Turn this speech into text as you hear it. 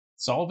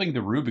Solving the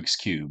Rubik's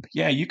Cube.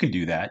 Yeah, you can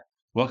do that.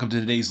 Welcome to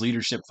today's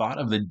leadership thought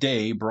of the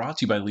day, brought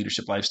to you by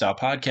Leadership Lifestyle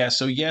Podcast.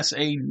 So, yes,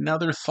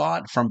 another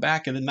thought from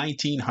back in the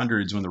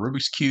 1900s when the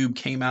Rubik's Cube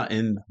came out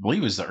in, I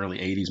believe it was the early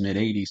 80s, mid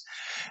 80s,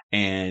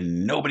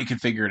 and nobody could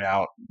figure it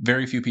out.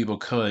 Very few people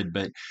could.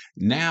 But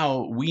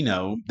now we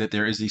know that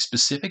there is a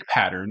specific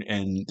pattern,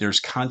 and there's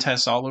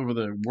contests all over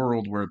the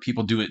world where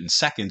people do it in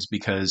seconds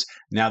because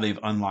now they've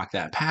unlocked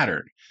that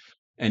pattern.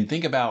 And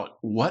think about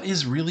what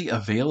is really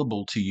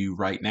available to you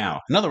right now.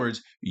 In other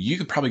words, you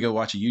could probably go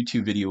watch a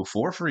YouTube video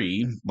for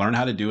free, learn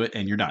how to do it,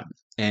 and you're done.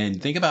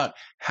 And think about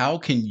how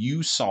can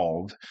you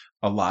solve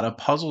a lot of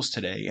puzzles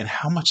today and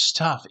how much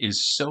stuff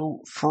is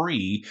so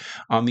free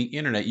on the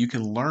internet. You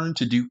can learn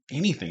to do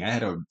anything. I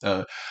had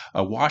a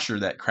washer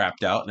that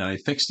crapped out and I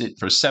fixed it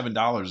for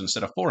 $7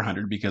 instead of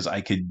 400 because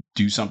I could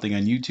do something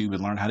on YouTube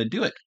and learn how to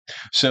do it.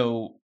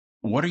 So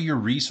what are your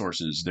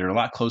resources? They're a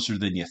lot closer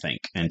than you think.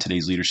 And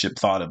today's leadership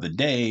thought of the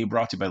day,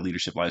 brought to you by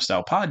Leadership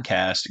Lifestyle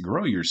Podcast,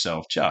 grow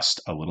yourself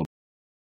just a little.